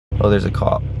Oh, there's a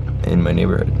cop in my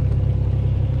neighborhood.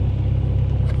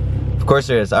 Of course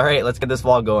there is. All right, let's get this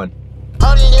vlog going.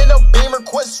 In a Beamer,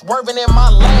 quit swerving in my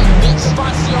lane, bitch.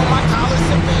 Spicy on my collar,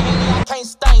 sipping, I can't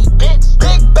stain, bitch.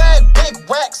 Big bag, big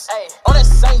racks, on that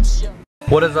same shit.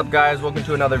 What is up, guys? Welcome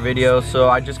to another video. So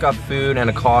I just got food and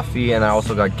a coffee, and I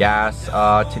also got gas.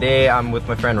 Today I'm with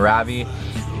my friend Ravi.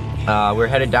 We're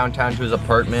headed downtown to his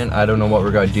apartment. I don't know what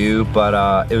we're gonna do,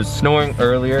 but it was snowing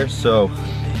earlier, so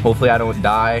hopefully I don't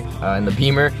die in the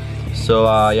Beamer.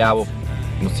 So yeah, we'll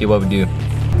see what we do.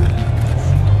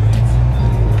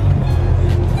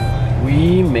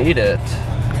 We made it.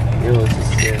 Here, let's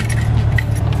just see.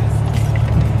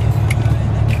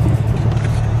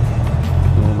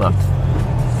 Hold up.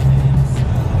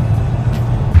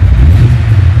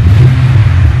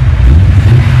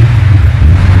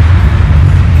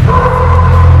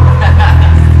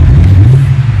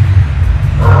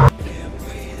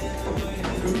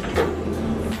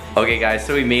 Okay guys,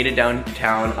 so we made it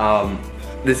downtown.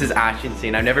 This is actually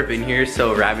insane. I've never been here,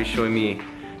 so Ravi's showing me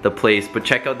the place, but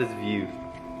check out this view.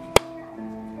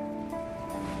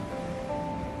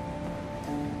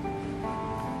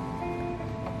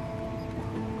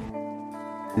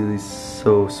 Really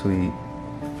so sweet.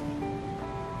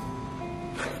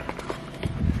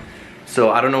 So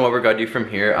I don't know what we're gonna do from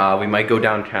here. We might go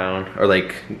downtown, or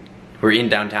like, we're in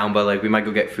downtown, but like we might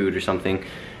go get food or something.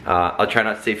 I'll try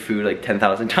not to say food like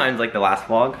 10,000 times like the last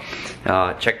vlog.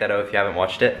 Check that out if you haven't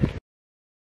watched it.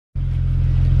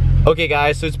 Okay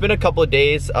guys, so it's been a couple of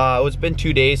days. It's been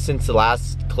 2 days since the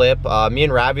last clip. Me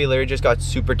and Ravi literally just got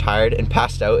super tired and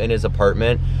passed out in his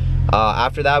apartment.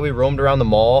 After that, we roamed around the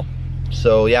mall.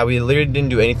 So yeah, we literally didn't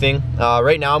do anything.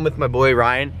 Right now I'm with my boy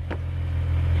Ryan.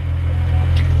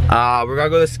 We're gonna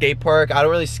go to the skate park. I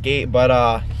don't really skate,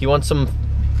 but he wants some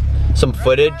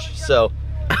footage, so.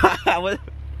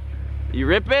 You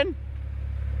ripping?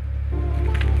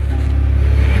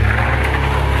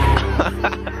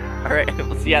 Alright,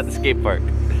 we'll see you at the skate park.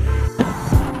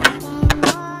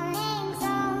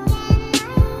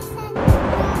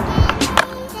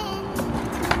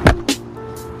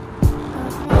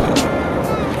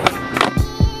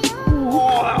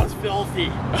 Oh, that was filthy.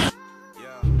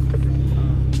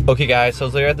 Okay guys, so I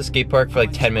was literally at the skate park for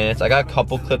like 10 minutes. I got a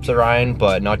couple clips of Ryan,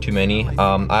 but not too many.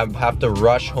 I have to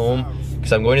rush home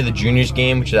because I'm going to the juniors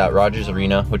game, which is at Rogers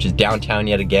Arena, which is downtown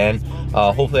yet again.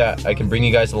 Hopefully I can bring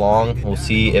you guys along. We'll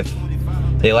see if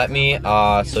they let me.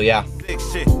 So yeah. Big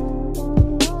shit.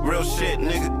 Real shit,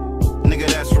 nigga. Nigga,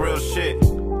 that's real shit.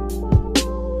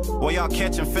 While y'all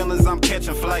catching feelings, I'm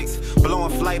catching flights.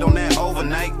 Blowing flight on that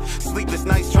overnight. Sleepless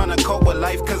nights trying to cope with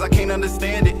life, cause I can't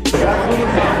understand it.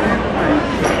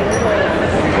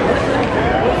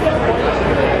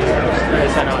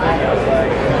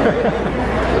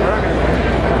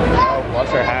 Watch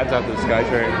our hats out the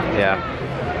SkyTrain. Yeah.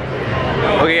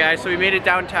 Okay guys, so we made it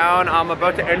downtown. I'm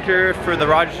about to enter for the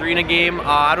Rogers Arena game.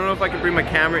 I don't know if I can bring my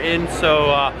camera in,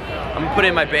 so I'm gonna put it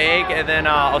in my bag and then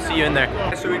I'll see you in there.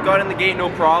 So we got in the gate, no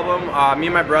problem. Me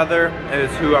and my brother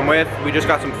is who I'm with. We just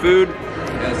got some food. You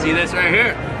gotta see this right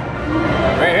here.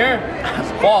 Right here.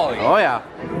 It's quality. Oh yeah.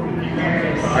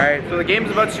 Alright, so the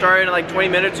game's about to start in like 20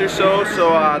 minutes or so,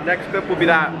 so next clip will be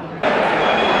that.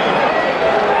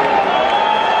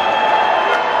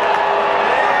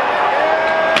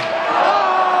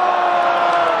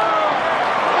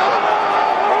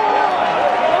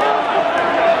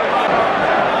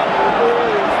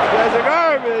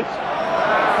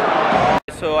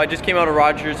 So I just came out of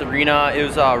Rogers Arena. It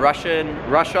was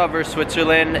Russia versus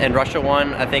Switzerland, and Russia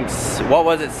won, I think, what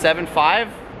was it, 7-5?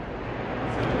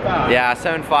 Yeah,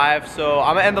 7-5. So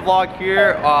I'm gonna end the vlog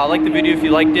here. Like the video if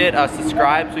you liked it.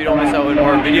 Subscribe so you don't miss out on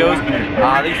more videos.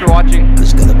 Thanks for watching.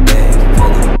 Just got a bag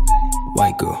full of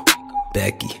white girl,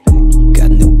 Becky.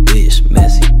 Got a new bitch,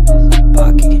 messy.